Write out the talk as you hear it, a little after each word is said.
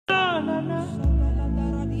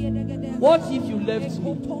What if you left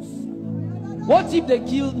me? What if they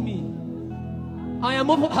killed me? I am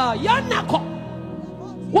over her.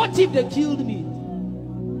 What if they killed me?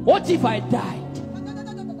 What if I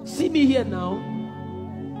died? See me here now.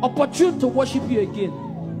 Opportune to worship you again.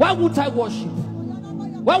 Why would I worship?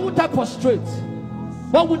 Why would I prostrate?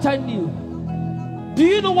 Why would I kneel? Do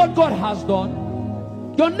you know what God has done?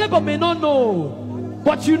 Your neighbor may not know,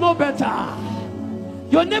 but you know better.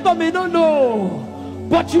 Your neighbor may not know,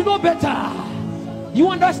 but you know better. You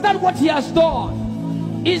understand what he has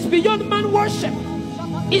done. It's beyond man worship.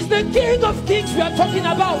 It's the King of Kings we are talking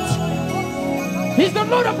about. He's the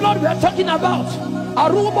Lord of Lords we are talking about.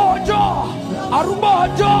 Aruba Ojo, Aruba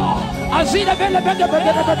Ojo, Azina Bele Bele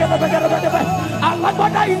Bele Bele Bele Bele.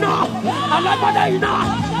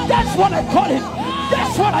 That's what I call him.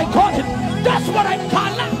 That's what I call him. That's what I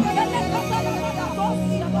call him.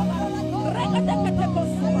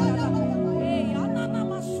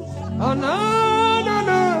 Oh, no.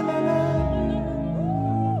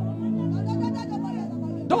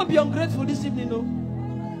 Don't be ungrateful this evening, no.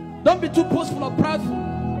 Don't be too boastful or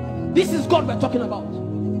proudful. This is God we're talking about.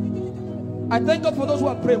 I thank God for those who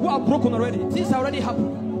are praying, who are broken already. Things already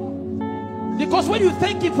happened. Because when you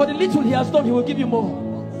thank him for the little he has done, he will give you more.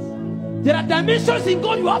 There are dimensions in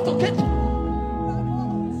God you have to get to.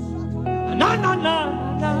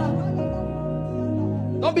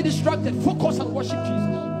 Don't be distracted. Focus and worship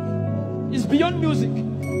Jesus. It's beyond music.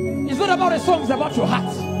 It's not about a song, it's about your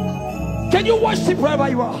heart. Can you worship wherever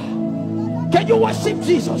you are? Can you worship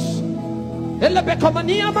Jesus?